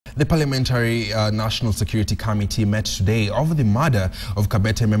The Parliamentary National Security Committee met today over the murder of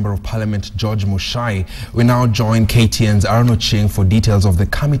Kabete Member of Parliament George Muchai. We now join KTN's Aaron Ocheng for details of the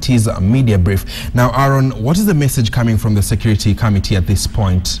committee's media brief. Now, Aaron, what is the message coming from the Security Committee at this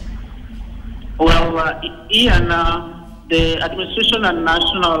point? Well, Ian, the Administration and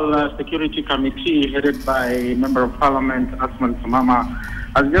National Security Committee, headed by Member of Parliament Asman Samama,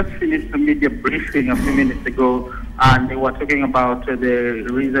 has just finished a media briefing a few minutes ago, and they were talking about the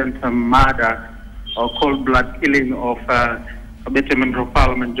recent murder or cold-blood killing of Kabete Member of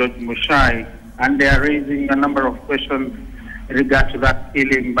Parliament George Muchai, and they are raising a number of questions in regard to that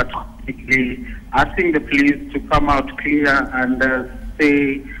killing, but particularly asking the police to come out clear and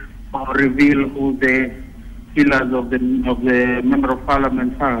say or reveal who the killers of the Member of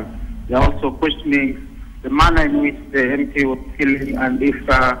Parliament are. They are also questioning the manner in which the MP was killing, and if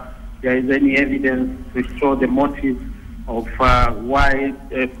there is any evidence to show the motive of why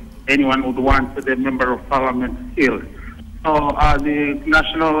anyone would want the Member of Parliament killed. So the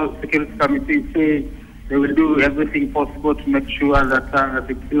National Security Committee say they will do everything possible to make sure that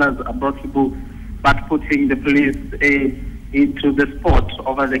the killers are brought to book, but putting the police into the spot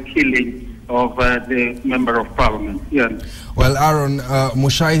over the killing of the Member of Parliament. Yeah. Well, Aaron,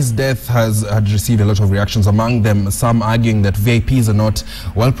 Muchai's death had received a lot of reactions, among them some arguing that VIPs are not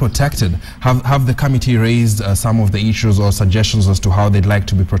well protected. Have the committee raised some of the issues or suggestions as to how they'd like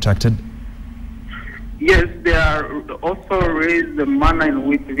to be protected? Yes, they are also raised the manner in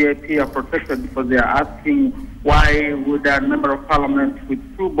which VIP are protected, because they are asking why would a Member of Parliament with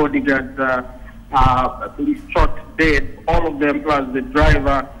two bodyguards be shot dead, all of them plus the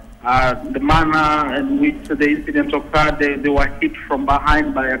driver. The manner in which the incident occurred, they were hit from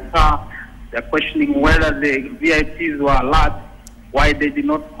behind by a car. They're questioning whether the VIPs were alert, why they did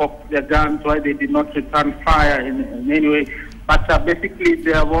not cock their guns, why they did not return fire in any way. But basically,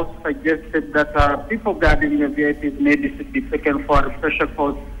 they have also suggested that people guarding the VIPs maybe should be taken for a refresher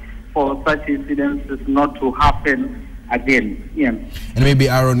course for such incidents not to happen again. Yeah. And maybe,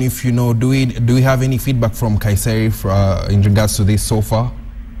 Aaron, if you know, do we have any feedback from Kaiseri in regards to this so far?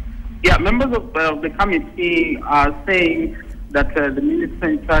 Yeah, members of the committee are saying that the Minister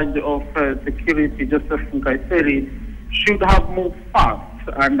in charge of security, Joseph Kaiseri, should have moved fast,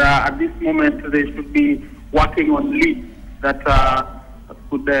 and at this moment they should be working on leads that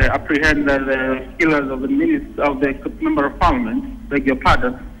could apprehend the killers of the Member of Parliament, beg your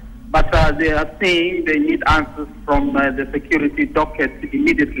pardon. But they are saying they need answers from the security docket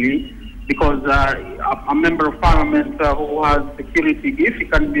immediately, because a Member of Parliament who has security, if he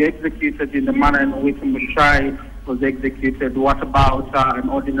can be executed in the manner in which Muchai was executed, what about an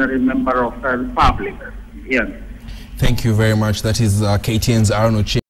ordinary member of the public? Yes. Thank you very much. That is KTN's Aaron Ocheng.